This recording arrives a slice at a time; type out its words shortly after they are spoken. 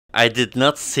I did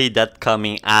not see that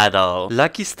coming at all.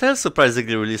 Lucky still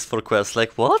surprisingly released for Quest,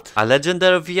 like what? A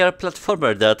legendary VR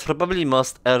platformer that probably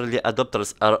most early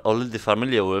adopters are already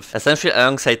familiar with. Essentially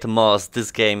alongside Moss,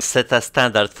 this game set a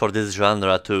standard for this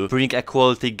genre to bring a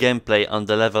quality gameplay on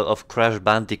the level of Crash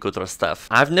Bandicoot or stuff.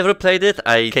 I've never played it,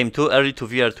 I came too early to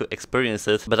VR to experience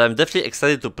it, but I'm definitely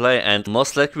excited to play and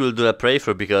most likely will do a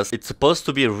playthrough because it's supposed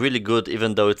to be really good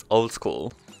even though it's old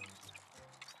school.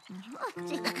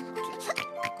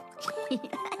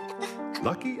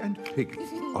 Lucky and Piggy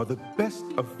are the best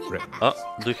of friends. Oh,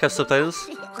 do you have subtitles?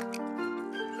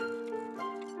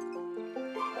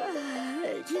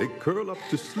 They curl up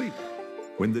to sleep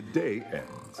when the day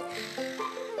ends.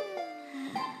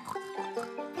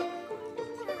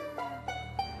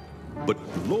 But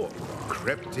Lord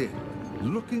crept in,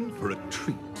 looking for a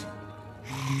treat.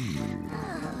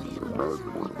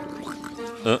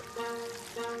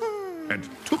 And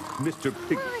took Mr.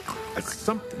 Piggy as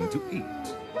something to eat.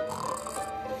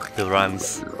 The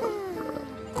rhymes.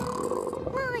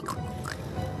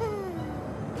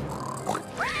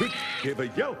 Pig gave a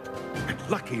yelp, and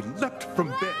Lucky leapt from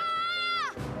bed.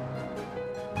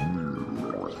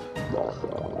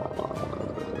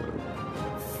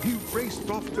 He raced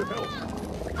off to help.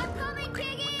 I'm coming,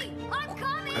 Piggy! I'm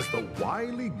coming! As the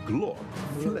wily Glorp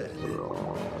fled.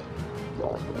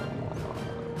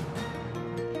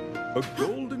 A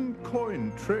golden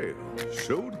coin trail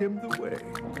showed him the way.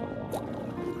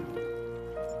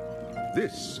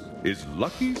 This is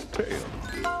Lucky's tale.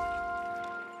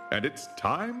 And it's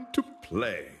time to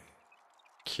play.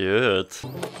 Cute.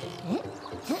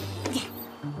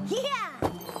 Yeah!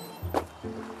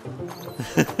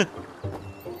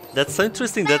 That's so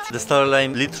interesting that the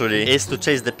storyline literally is to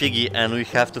chase the piggy and we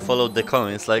have to follow the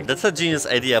coins. Like, that's a genius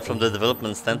idea from the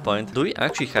development standpoint. Do we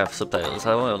actually have subtitles?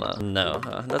 I don't know. No,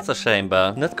 that's a shame,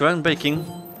 but not groundbreaking.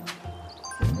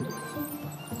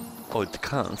 Oh, it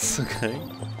counts, okay.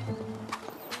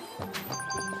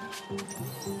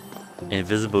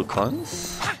 Invisible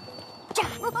coins?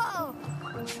 Whoa.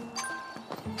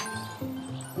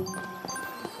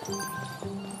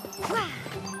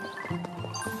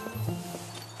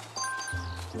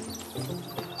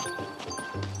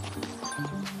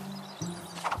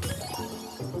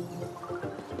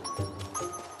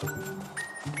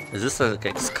 Is this a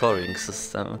like, scoring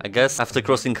system? I guess after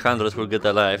crossing 100 we'll get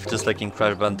a life, just like in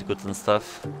Crash Bandicoot and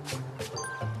stuff.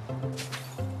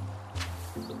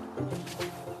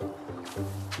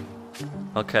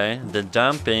 Okay, the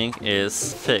jumping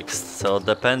is fixed, so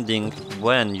depending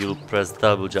when you press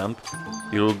double jump,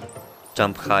 you'll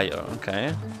jump higher,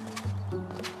 okay?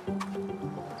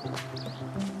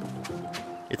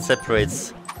 It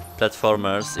separates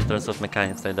platformers in terms of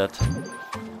mechanics like that.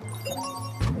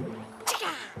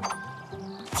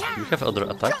 You have other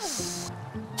attacks?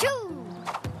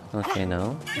 Okay,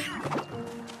 no.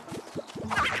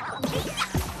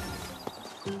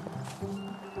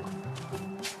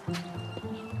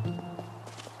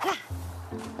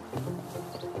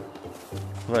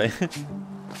 Right.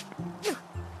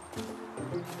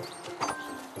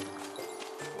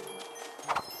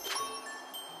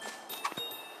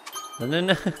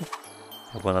 No.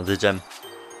 One of the gem.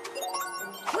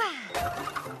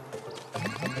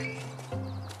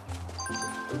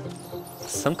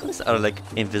 Some coins are like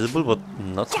invisible, but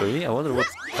not really. I wonder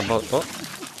what's about. Oh.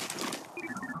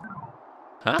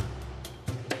 Huh?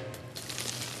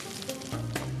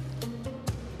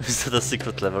 Is that a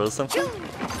secret level or something?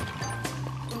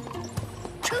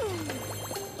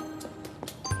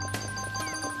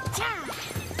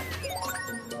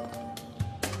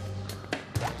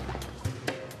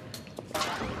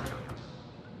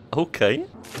 Okay.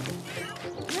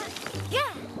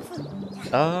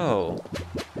 Oh.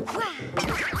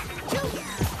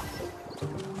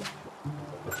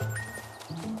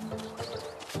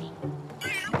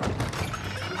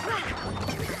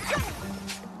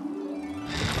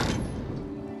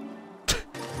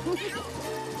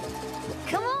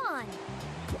 Come on!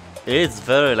 It's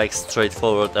very like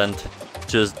straightforward and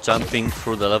just jumping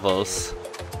through the levels.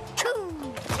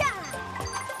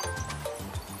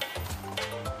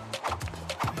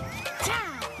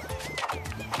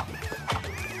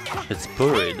 It's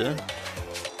buried.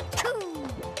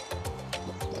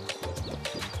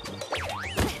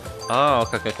 Oh,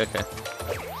 okay.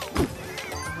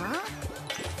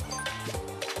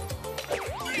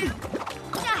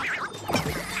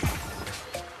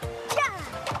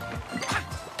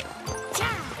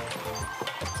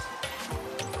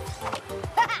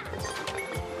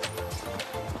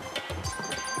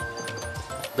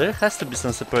 There has to be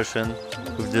some separation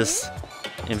with this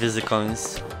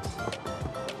invisicoins.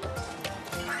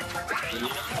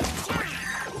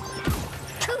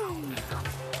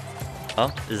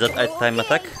 Oh, is that a time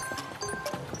attack?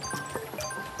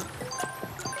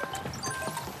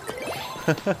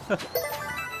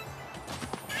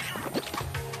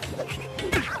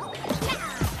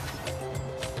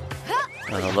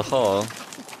 Another hole.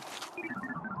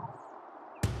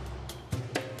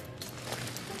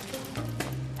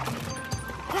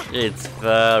 It's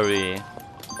very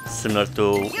similar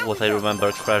to what I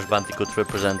remember Crash Bandicoot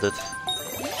represented.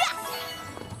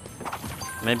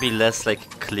 Maybe less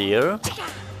like clear.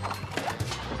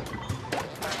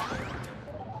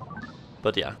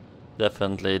 But yeah,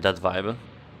 definitely that vibe.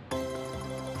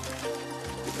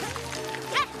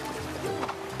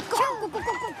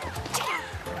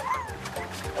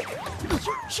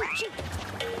 Shoot, shoot.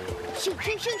 Shoot,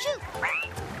 shoot, shoot, shoot.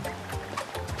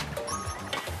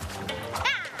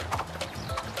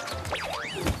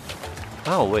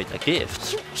 Oh wait, a gift.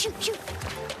 Shoot, shoot, shoot.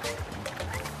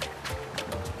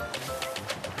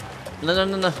 No, no,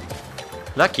 no, no.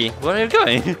 Lucky, where are you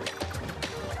going?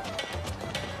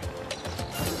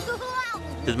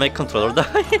 Did my controller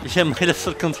die? Yeah, my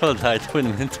left controller died. Wait a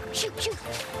minute. Shoot, shoot.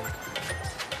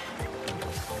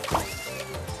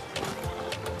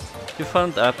 You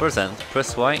found a present.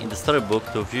 Press Y in the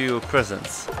storybook to view your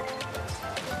presents.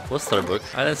 What storybook?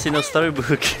 I don't see no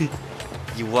storybook.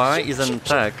 Y is an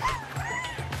attack.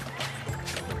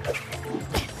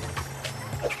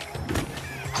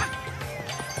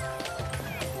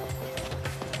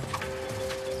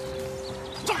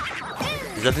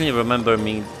 Definitely remember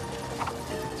me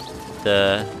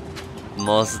the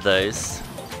most days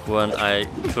when I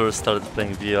first started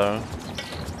playing VR.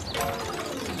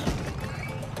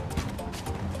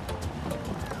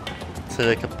 It's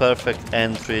like a perfect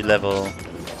entry level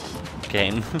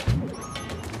game.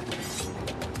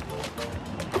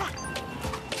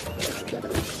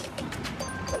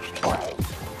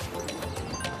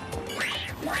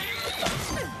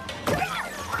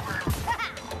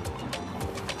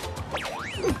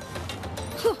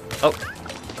 Oh.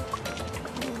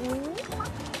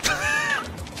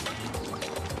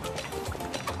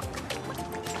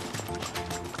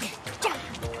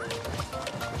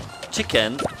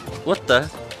 Chicken? What the?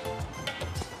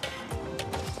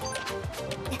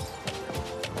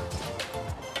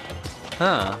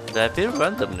 Ah, they appear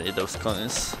randomly, those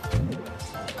coins.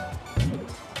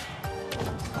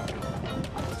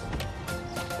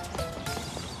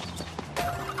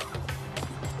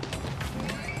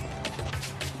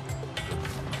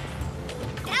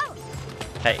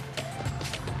 Hey.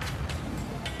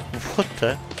 What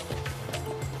the?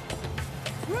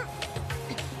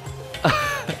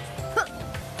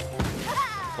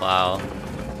 Wow.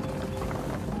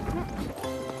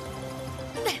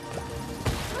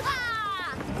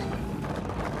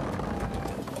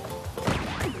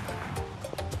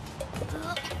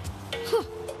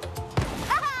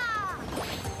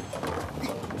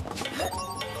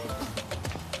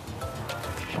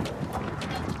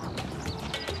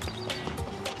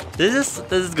 This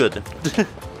is good.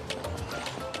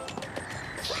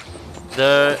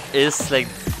 There is like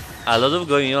a lot of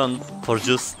going on for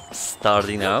just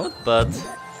starting out, but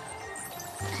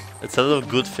it's a lot of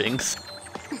good things.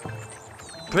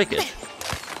 Break it.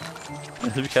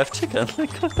 We have chicken.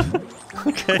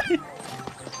 Okay.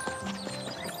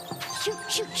 Shoot,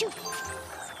 shoot, shoot.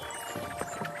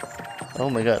 Oh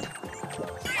my god.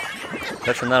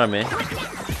 That's an army.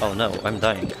 Oh no, I'm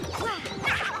dying.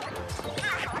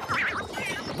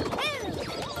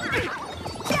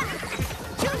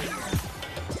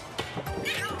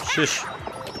 Shush.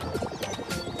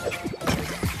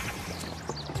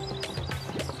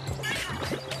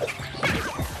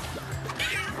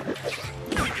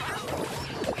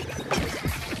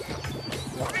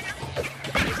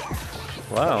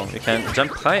 Wow, you can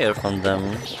jump higher from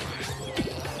them.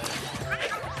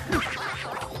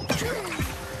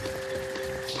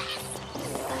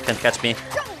 Can't catch me.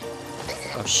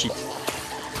 Oh shit.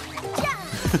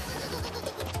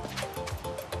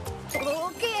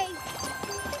 Okay.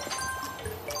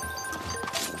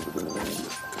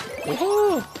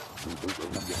 Woohoo!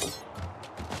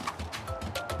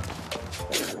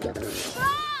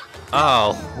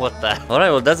 Oh, what the?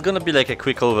 Alright, well that's gonna be like a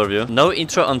quick overview. No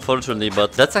intro unfortunately,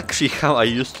 but that's actually how I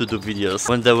used to do videos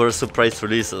when there were surprise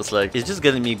releases. Like, it's just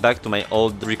getting me back to my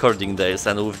old recording days,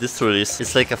 and with this release,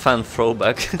 it's like a fun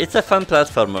throwback. It's a fun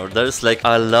platformer. There's like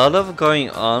a lot of going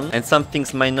on, and some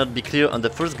things might not be clear on the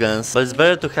first glance, but it's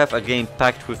better to have a game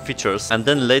packed with features, and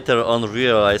then later on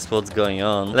realize what's going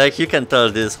on. Like, you can tell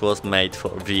this was made for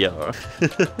VR.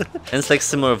 And it's like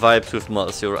similar vibes with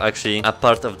mods. You're actually a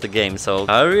part of the game, so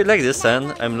I really like this,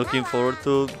 and I'm looking forward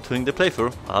to doing the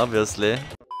playthrough, obviously.